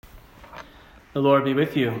The Lord be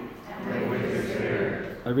with you. And with your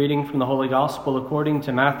spirit. A reading from the Holy Gospel according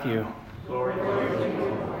to Matthew. Glory to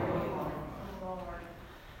you, Lord.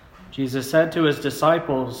 Jesus said to his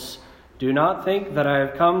disciples, "Do not think that I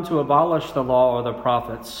have come to abolish the law or the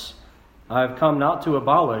prophets. I have come not to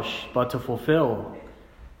abolish, but to fulfill.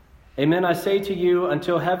 Amen, I say to you,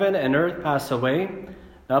 until heaven and earth pass away,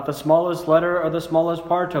 not the smallest letter or the smallest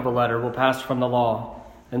part of a letter will pass from the law,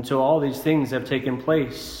 until all these things have taken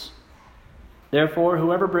place. Therefore,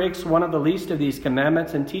 whoever breaks one of the least of these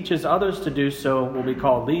commandments and teaches others to do so will be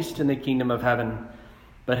called least in the kingdom of heaven.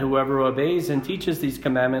 But whoever obeys and teaches these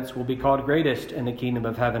commandments will be called greatest in the kingdom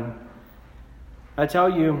of heaven. I tell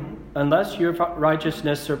you, unless your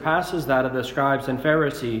righteousness surpasses that of the scribes and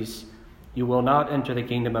Pharisees, you will not enter the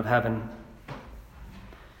kingdom of heaven.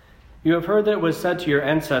 You have heard that it was said to your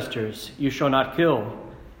ancestors, 'You shall not kill,'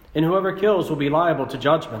 and whoever kills will be liable to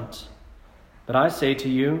judgment. But I say to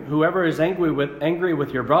you, whoever is angry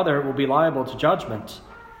with your brother will be liable to judgment.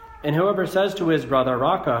 And whoever says to his brother,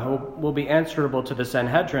 'Raca,' will be answerable to the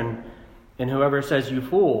Sanhedrin. And whoever says, 'You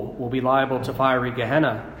fool,' will be liable to fiery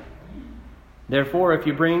Gehenna. Therefore, if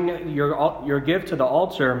you bring your gift to the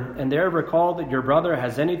altar and there recall that your brother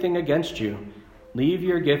has anything against you, leave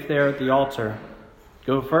your gift there at the altar.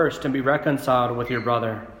 Go first and be reconciled with your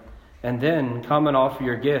brother, and then come and offer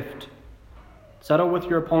your gift. Settle with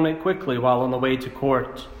your opponent quickly while on the way to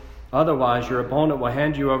court. Otherwise, your opponent will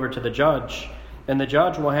hand you over to the judge, and the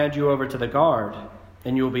judge will hand you over to the guard,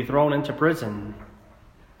 and you will be thrown into prison.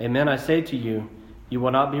 Amen, I say to you, you will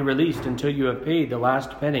not be released until you have paid the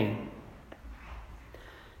last penny.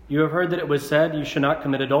 You have heard that it was said, 'You should not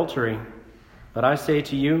commit adultery.' But I say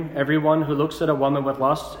to you, everyone who looks at a woman with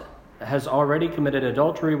lust has already committed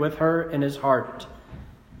adultery with her in his heart.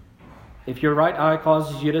 If your right eye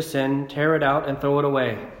causes you to sin, tear it out and throw it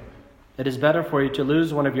away. It is better for you to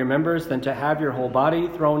lose one of your members than to have your whole body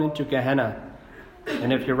thrown into Gehenna.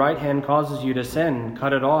 And if your right hand causes you to sin,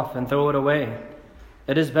 cut it off and throw it away.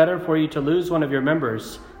 It is better for you to lose one of your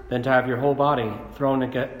members than to have your whole body thrown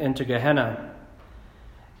into Gehenna.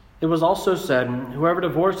 It was also said, 'Whoever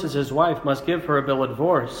divorces his wife must give her a bill of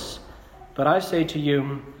divorce.' But I say to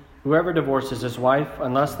you, whoever divorces his wife,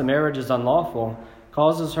 unless the marriage is unlawful,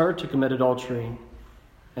 causes her to commit adultery.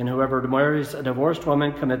 And whoever marries a divorced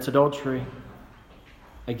woman commits adultery.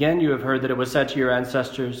 Again, you have heard that it was said to your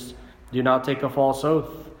ancestors, 'Do not take a false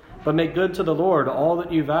oath, but make good to the Lord all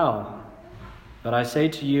that you vow.' But I say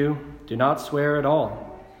to you, do not swear at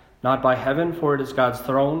all, not by heaven, for it is God's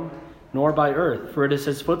throne, nor by earth, for it is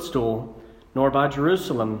his footstool, nor by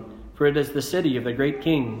Jerusalem, for it is the city of the great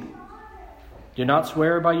King. Do not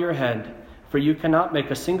swear by your head, for you cannot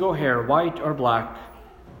make a single hair white or black.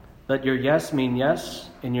 Let your yes mean yes,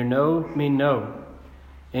 and your no mean no.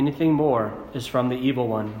 Anything more is from the evil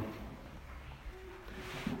one."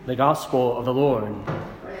 The Gospel of the Lord.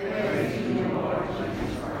 Praise to you, Lord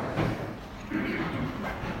Jesus Christ.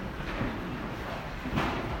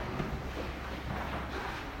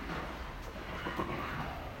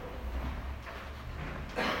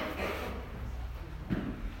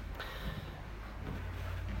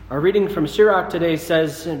 Our reading from Sirach today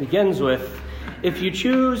says, and begins with, "If you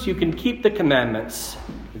choose, you can keep the commandments.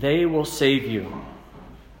 They will save you."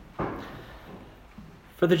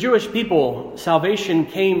 For the Jewish people, salvation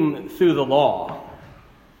came through the law.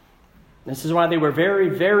 This is why they were very,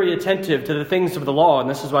 very attentive to the things of the law. And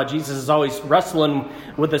this is why Jesus is always wrestling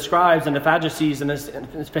with the scribes and the Pharisees and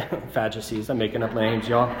Pharisees. I'm making up names,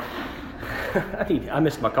 y'all. I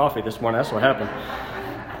missed my coffee this morning. That's what happened.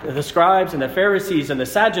 The scribes and the Pharisees and the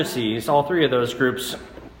Sadducees, all three of those groups,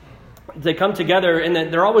 they come together and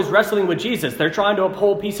they're always wrestling with Jesus. They're trying to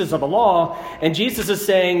uphold pieces of the law, and Jesus is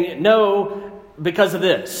saying no because of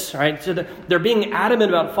this, right? So they're being adamant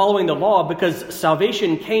about following the law because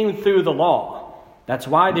salvation came through the law. That's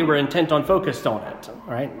why they were intent on focused on it,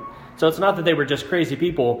 right? So it's not that they were just crazy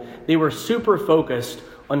people. They were super focused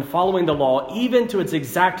on following the law, even to its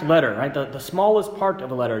exact letter, right? The smallest part of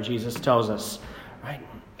a letter, Jesus tells us, right?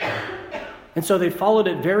 And so they followed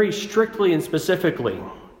it very strictly and specifically,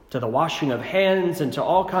 to the washing of hands and to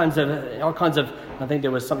all kinds of, I think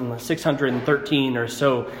there was something like 613 or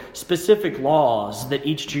so specific laws that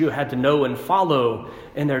each Jew had to know and follow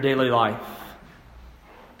in their daily life.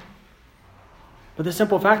 But the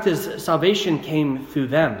simple fact is, salvation came through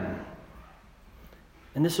them.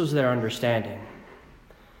 And this was their understanding.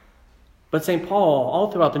 But St. Paul,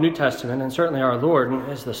 all throughout the New Testament, and certainly our Lord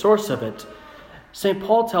is the source of it, St.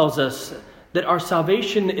 Paul tells us that our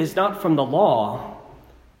salvation is not from the law,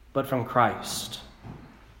 but from Christ.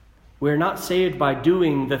 We're not saved by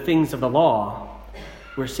doing the things of the law.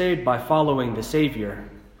 We're saved by following the Savior,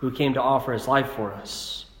 who came to offer his life for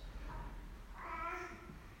us.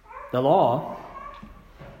 The law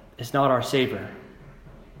is not our Savior.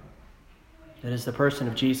 It is the person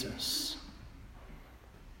of Jesus.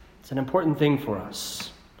 It's an important thing for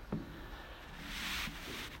us.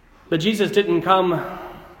 But Jesus didn't come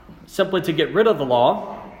simply to get rid of the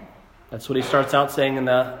law. That's what he starts out saying in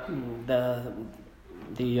the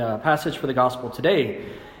passage for the gospel today.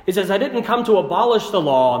 He says, I didn't come to abolish the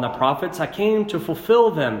law and the prophets. I came to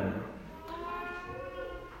fulfill them.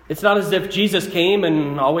 It's not as if Jesus came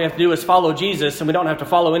and all we have to do is follow Jesus and we don't have to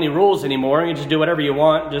follow any rules anymore. You just do whatever you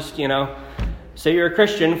want. Just, say you're a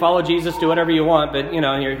Christian, follow Jesus, do whatever you want, but,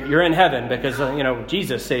 you're in heaven because,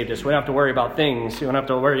 Jesus saved us. We don't have to worry about things. We don't have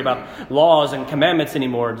to worry about laws and commandments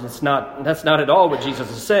anymore. That's not at all what Jesus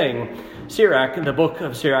is saying. Sirach, the book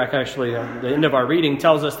of Sirach, actually, the end of our reading,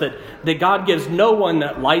 tells us that God gives no one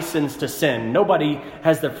license to sin. Nobody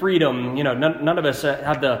has the freedom, none of us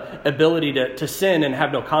have the ability to sin and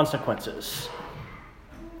have no consequences.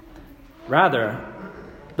 Rather,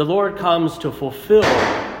 the Lord comes to fulfill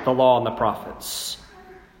the law and the prophets,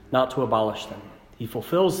 not to abolish them. He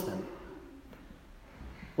fulfills them.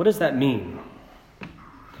 What does that mean?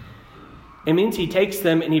 It means he takes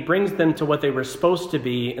them and he brings them to what they were supposed to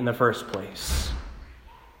be in the first place.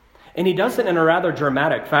 And he does it in a rather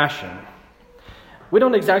dramatic fashion. We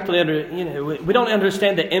don't exactly we don't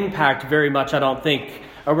understand the impact very much, I don't think,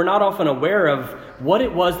 or we're not often aware of what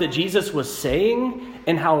it was that Jesus was saying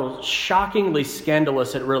and how shockingly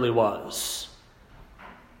scandalous it really was.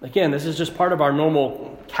 Again, this is just part of our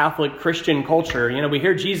normal Catholic Christian culture. We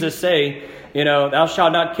hear Jesus say, thou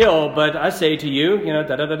shalt not kill, but I say to you,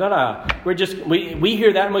 da-da-da-da-da. We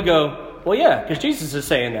hear that and we go, well, yeah, because Jesus is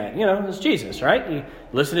saying that. It's Jesus, right? You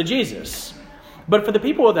listen to Jesus. But for the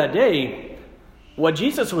people of that day, what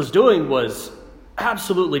Jesus was doing was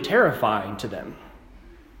absolutely terrifying to them.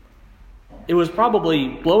 It was probably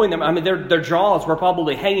blowing them. Their jaws were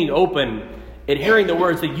probably hanging open at hearing the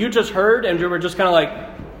words that you just heard, and you were just kind of like,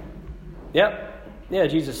 yep, yeah,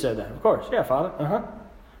 Jesus said that. Of course, yeah, Father,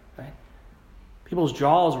 Right? People's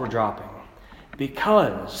jaws were dropping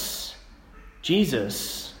because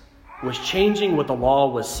Jesus was changing what the law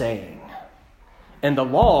was saying. And the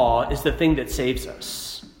law is the thing that saves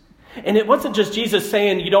us. And it wasn't just Jesus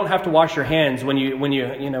saying you don't have to wash your hands when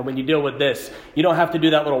you deal with this. You don't have to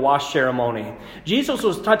do that little wash ceremony. Jesus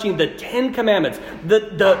was touching the 10 commandments,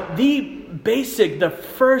 the basic, the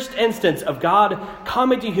first instance of God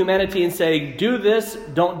coming to humanity and saying, do this,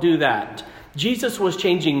 don't do that. Jesus was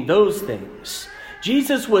changing those things.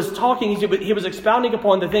 Jesus was talking, he was expounding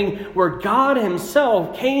upon the thing where God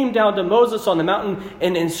himself came down to Moses on the mountain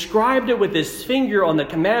and inscribed it with his finger on the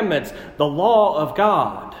commandments, the law of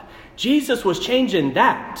God. Jesus was changing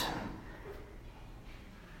that.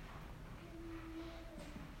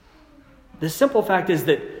 The simple fact is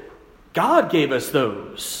that God gave us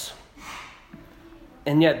those.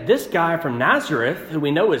 And yet this guy from Nazareth, who we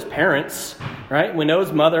know his parents, right? We know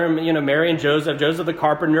his mother, Mary and Joseph the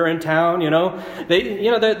carpenter in town,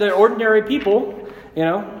 they're ordinary people,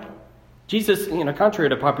 Jesus, contrary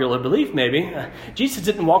to popular belief maybe, Jesus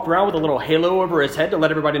didn't walk around with a little halo over his head to let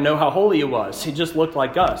everybody know how holy he was. He just looked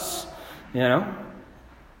like us,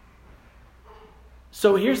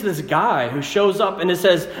 So here's this guy who shows up and it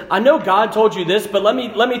says, I know God told you this, but let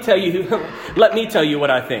me tell you what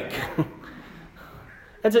I think.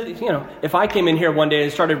 If I came in here one day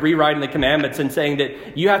and started rewriting the commandments and saying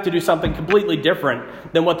that you have to do something completely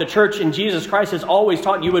different than what the church in Jesus Christ has always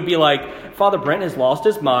taught, you would be like, Father Brent has lost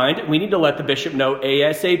his mind. We need to let the bishop know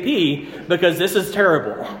ASAP because this is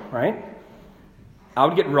terrible, right? I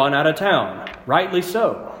would get run out of town, rightly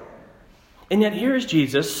so. And yet here's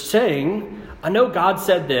Jesus saying, I know God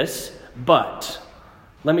said this, but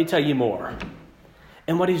let me tell you more.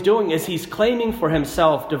 And what he's doing is he's claiming for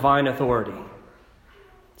himself divine authority.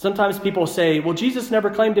 Sometimes people say, well, Jesus never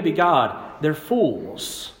claimed to be God. They're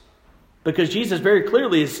fools. Because Jesus very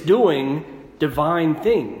clearly is doing divine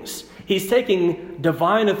things. He's taking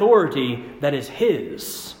divine authority that is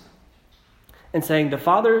his and saying, the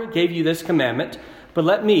Father gave you this commandment, but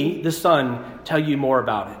let me, the Son, tell you more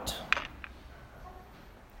about it.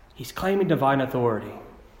 He's claiming divine authority.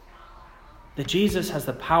 That Jesus has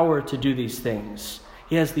the power to do these things.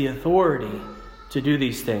 He has the authority to do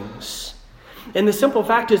these things. And the simple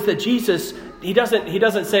fact is that Jesus, he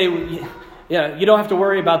doesn't say, yeah, you don't have to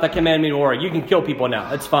worry about that commandment anymore. You can kill people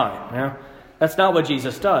now. It's fine. That's not what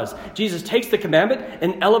Jesus does. Jesus takes the commandment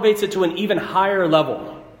and elevates it to an even higher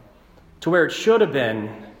level, to where it should have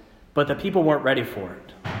been, but the people weren't ready for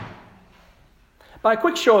it. By a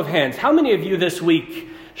quick show of hands, how many of you this week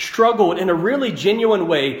struggled in a really genuine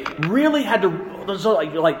way, really had to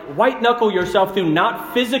like white knuckle yourself through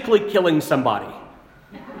not physically killing somebody?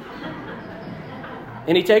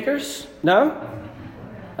 Any takers? No?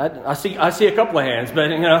 I see a couple of hands, but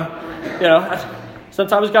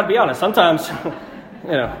sometimes got to be honest. Sometimes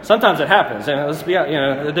it happens.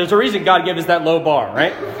 There's a reason God gave us that low bar,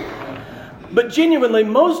 right? But generally,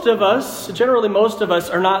 most of us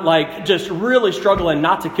are not like just really struggling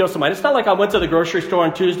not to kill somebody. It's not like I went to the grocery store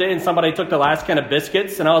on Tuesday and somebody took the last can of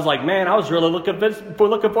biscuits and I was like, man, I was really looking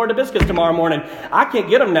forward to biscuits tomorrow morning. I can't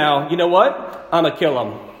get them now. You know what? I'm going to kill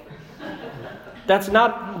them. That's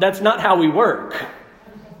not how we work.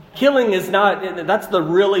 Killing is not, that's the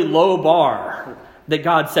really low bar that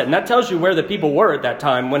God set. And that tells you where the people were at that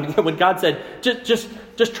time when God said,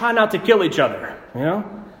 just try not to kill each other,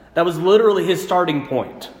 That was literally his starting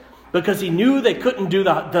point, because he knew they couldn't do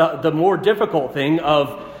the more difficult thing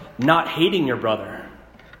of not hating your brother.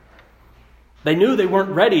 They knew they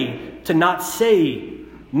weren't ready to not say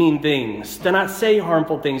mean things, to not say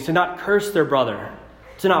harmful things, to not curse their brother,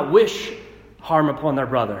 to not wish harm upon their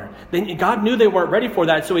brother. God knew they weren't ready for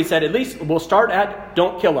that, so he said, at least we'll start at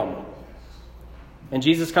don't kill them. And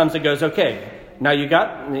Jesus comes and goes, okay, now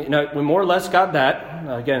we more or less got that.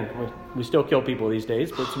 Again, we still kill people these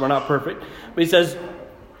days, but we're not perfect. But he says,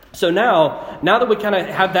 so now that we kind of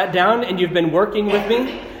have that down and you've been working with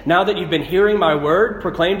me, now that you've been hearing my word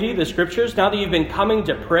proclaimed to you, the scriptures, now that you've been coming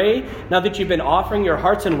to pray, now that you've been offering your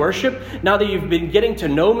hearts in worship, now that you've been getting to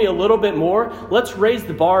know me a little bit more, let's raise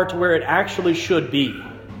the bar to where it actually should be.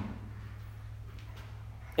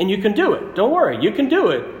 And you can do it. Don't worry, you can do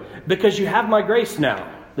it because you have my grace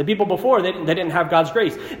now. The people before, they didn't have God's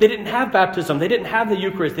grace. They didn't have baptism. They didn't have the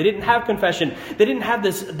Eucharist. They didn't have confession. They didn't have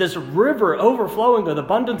this river overflowing with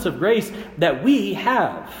abundance of grace that we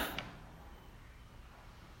have.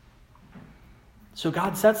 So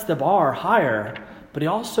God sets the bar higher, but he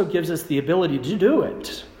also gives us the ability to do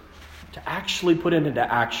it, to actually put it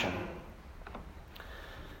into action.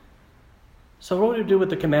 So what do we do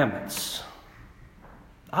with the commandments?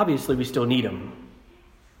 Obviously, we still need them.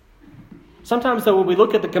 Sometimes, though, when we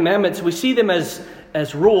look at the commandments, we see them as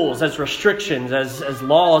rules, as restrictions, as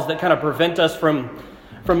laws that kind of prevent us from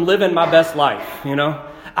living my best life,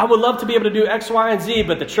 I would love to be able to do X, Y, and Z,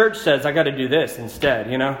 but the church says I got to do this instead,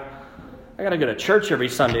 I got to go to church every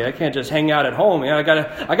Sunday. I can't just hang out at home. I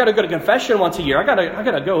got to go to confession once a year. I got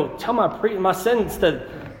to go tell my sins to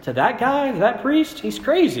that guy, to that priest. He's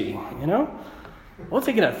crazy, What's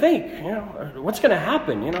he going to think? What's going to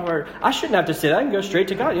happen? Or I shouldn't have to say that. I can go straight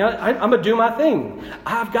to God. I'm going to do my thing.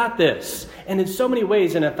 I've got this. And in so many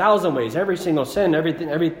ways, in 1,000 ways, every single sin, everything,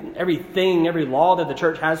 every law that the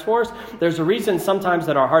church has for us, there's a reason sometimes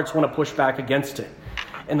that our hearts want to push back against it.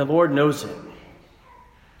 And the Lord knows it.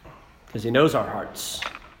 Because he knows our hearts.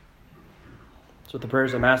 That's what the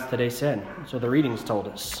prayers of Mass today said. That's what the readings told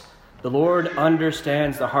us. The Lord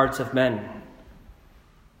understands the hearts of men.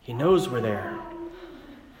 He knows we're there.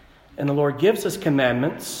 And the Lord gives us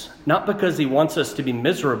commandments, not because he wants us to be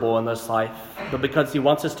miserable in this life, but because he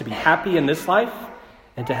wants us to be happy in this life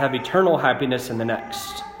and to have eternal happiness in the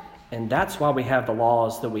next. And that's why we have the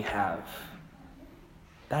laws that we have.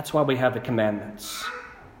 That's why we have the commandments.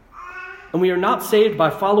 And we are not saved by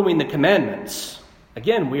following the commandments.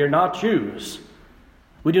 Again, we are not Jews.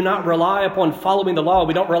 We do not rely upon following the law.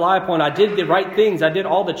 We don't rely upon, I did the right things, I did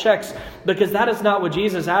all the checks, because that is not what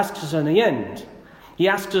Jesus asks us in the end. He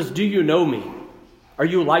asks us, do you know me? Are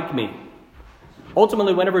you like me?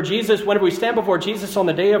 Ultimately, whenever we stand before Jesus on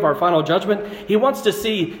the day of our final judgment, he wants to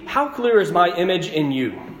see, how clear is my image in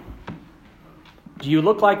you? Do you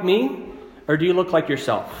look like me, or do you look like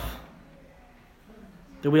yourself?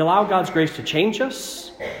 Do we allow God's grace to change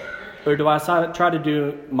us, or do I try to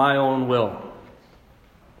do my own will?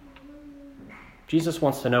 Jesus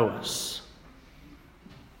wants to know us.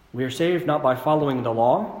 We are saved not by following the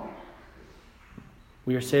law.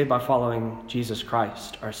 We are saved by following Jesus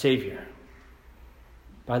Christ, our Savior,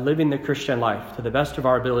 by living the Christian life to the best of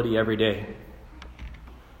our ability every day.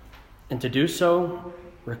 And to do so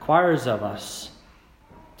requires of us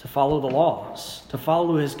to follow the laws, to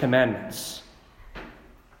follow his commandments.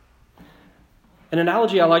 An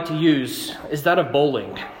analogy I like to use is that of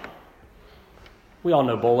bowling. We all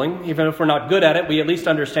know bowling. Even if we're not good at it, we at least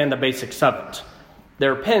understand the basics of it.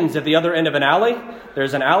 There are pins at the other end of an alley.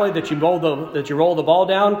 There's an alley that you roll the ball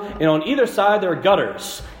down, and on either side there are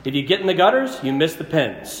gutters. If you get in the gutters, you miss the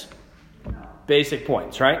pins. Basic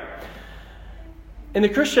points, right? In the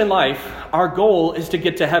Christian life, our goal is to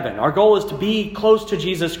get to heaven. Our goal is to be close to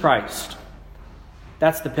Jesus Christ.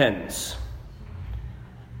 That's the pins.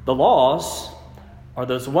 The laws are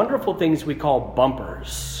those wonderful things we call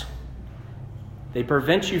bumpers. They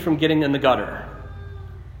prevent you from getting in the gutter.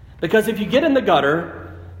 Because if you get in the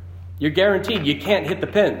gutter, you're guaranteed you can't hit the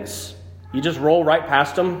pins. You just roll right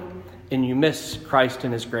past them and you miss Christ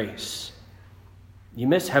and his grace. You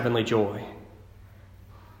miss heavenly joy.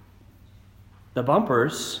 The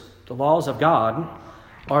bumpers, the laws of God,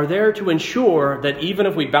 are there to ensure that even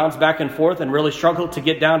if we bounce back and forth and really struggle to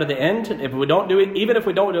get down to the end, if we don't do it, even if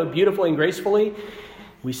we don't do it beautifully and gracefully,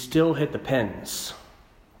 we still hit the pins.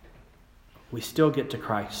 We still get to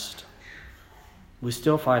Christ. We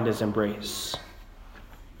still find his embrace.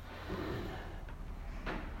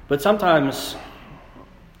 But sometimes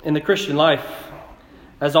in the Christian life,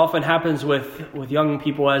 as often happens with young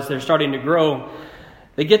people as they're starting to grow,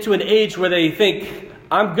 they get to an age where they think,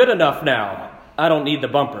 I'm good enough now. I don't need the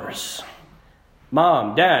bumpers.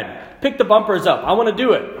 Mom, Dad, pick the bumpers up. I want to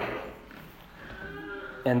do it.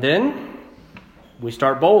 And then we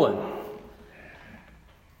start bowling.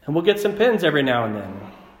 And we'll get some pins every now and then.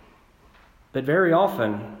 But very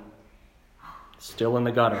often, still in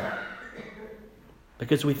the gutter.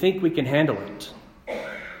 Because we think we can handle it.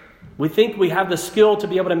 We think we have the skill to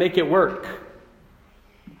be able to make it work.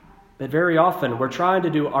 But very often, we're trying to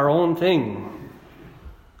do our own thing.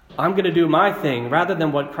 I'm going to do my thing rather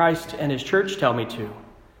than what Christ and his church tell me to.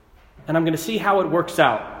 And I'm going to see how it works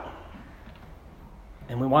out.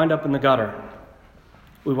 And we wind up in the gutter.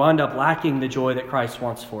 We wind up lacking the joy that Christ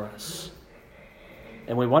wants for us.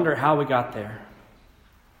 And we wonder how we got there.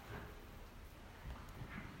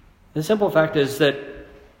 The simple fact is that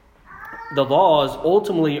the laws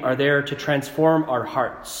ultimately are there to transform our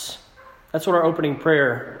hearts. That's what our opening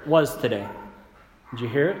prayer was today. Did you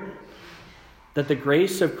hear it? That the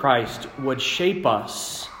grace of Christ would shape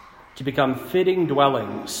us to become fitting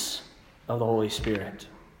dwellings of the Holy Spirit.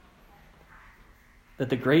 That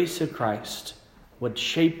the grace of Christ would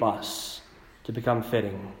shape us to become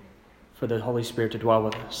fitting for the Holy Spirit to dwell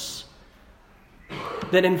with us.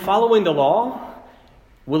 That in following the law,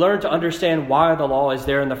 we learn to understand why the law is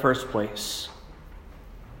there in the first place.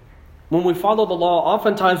 When we follow the law,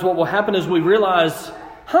 oftentimes what will happen is we realize,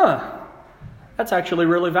 that's actually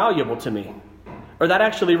really valuable to me. Or that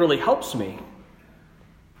actually really helps me.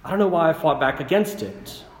 I don't know why I fought back against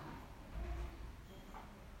it.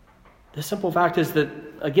 The simple fact is that,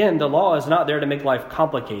 again, the law is not there to make life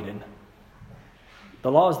complicated.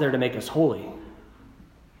 The law is there to make us holy.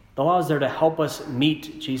 The law is there to help us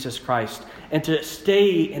meet Jesus Christ and to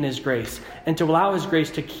stay in his grace and to allow his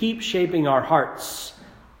grace to keep shaping our hearts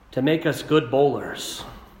to make us good bowlers.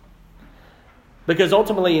 Because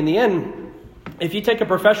ultimately, in the end, if you take a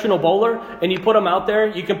professional bowler and you put them out there,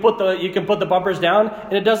 you can put the bumpers down,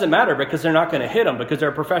 and it doesn't matter because they're not going to hit them because they're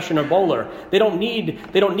a professional bowler. They don't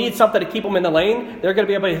need something to keep them in the lane. They're going to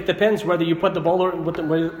be able to hit the pins whether you put the bowler,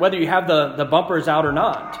 whether you have the bumpers out or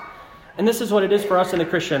not. And this is what it is for us in the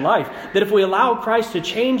Christian life. That if we allow Christ to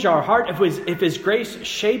change our heart, if his grace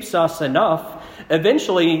shapes us enough,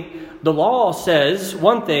 eventually the law says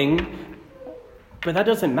one thing, but that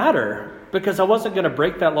doesn't matter. Because I wasn't going to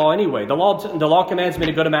break that law anyway. The law commands me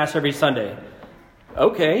to go to Mass every Sunday.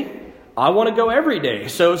 Okay, I want to go every day.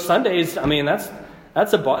 So Sundays,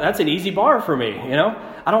 that's an easy bar for me. You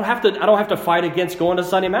know, I don't have to fight against going to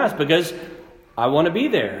Sunday Mass because I want to be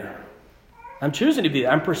there. I'm choosing to be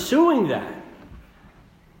there. I'm pursuing that.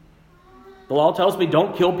 The law tells me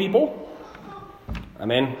don't kill people.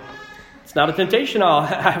 It's not a temptation I'll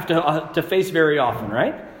have to face very often,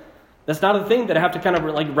 right? That's not a thing that I have to kind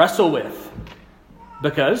of wrestle with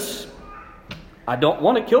because I don't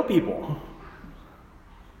want to kill people.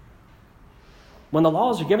 When the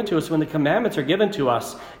laws are given to us, when the commandments are given to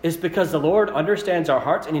us, it's because the Lord understands our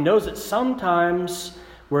hearts and he knows that sometimes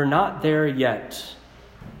we're not there yet.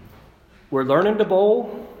 We're learning to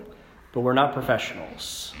bowl, but we're not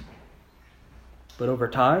professionals. But over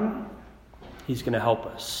time, he's going to help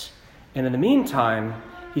us. And in the meantime,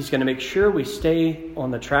 he's going to make sure we stay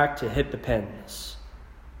on the track to hit the pins.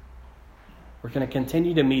 We're going to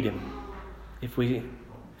continue to meet him if we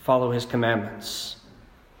follow his commandments.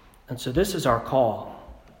 And so this is our call.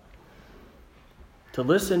 To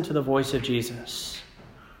listen to the voice of Jesus.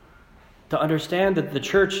 To understand that the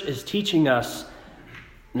church is teaching us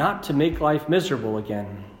not to make life miserable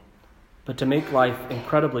again, but to make life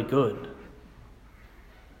incredibly good.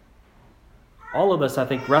 All of us, I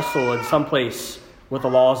think, wrestle in some place with the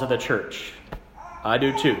laws of the church. I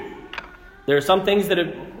do too. There are some things that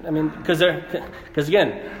because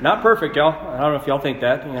again, not perfect, y'all. I don't know if y'all think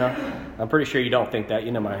that. I'm pretty sure you don't think that.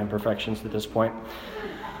 You know my imperfections at this point.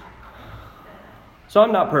 So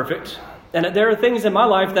I'm not perfect. And there are things in my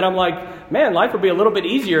life that I'm like, man, life would be a little bit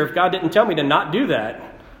easier if God didn't tell me to not do that.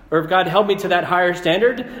 Or if God held me to that higher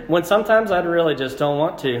standard, when sometimes I really just don't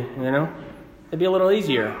want to, It'd be a little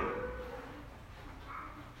easier.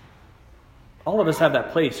 All of us have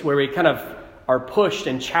that place where we kind of are pushed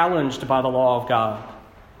and challenged by the law of God.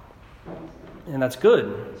 And that's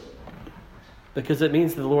good, because it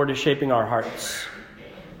means that the Lord is shaping our hearts.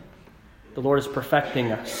 The Lord is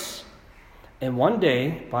perfecting us. And one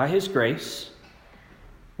day, by His grace,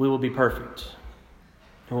 we will be perfect.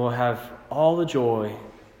 And we'll have all the joy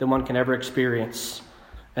that one can ever experience,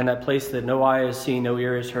 and that place that no eye has seen, no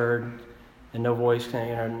ear has heard, and no voice,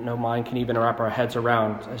 no mind can even wrap our heads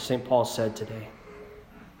around, as St. Paul said today.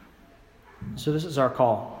 So this is our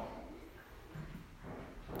call,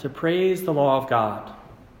 to praise the law of God,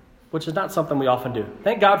 which is not something we often do.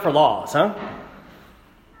 Thank God for laws, huh?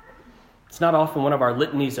 It's not often one of our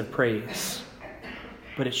litanies of praise,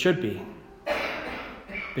 but it should be,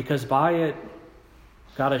 because by it,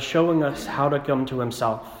 God is showing us how to come to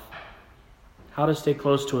Himself, how to stay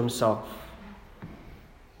close to Himself.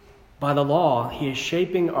 By the law, He is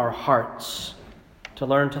shaping our hearts to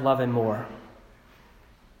learn to love Him more.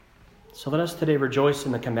 So let us today rejoice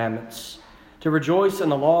in the commandments, to rejoice in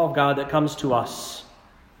the law of God that comes to us,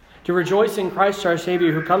 to rejoice in Christ our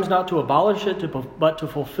Savior, who comes not to abolish it, but to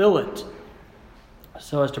fulfill it,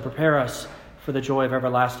 so as to prepare us for the joy of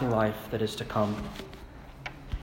everlasting life that is to come.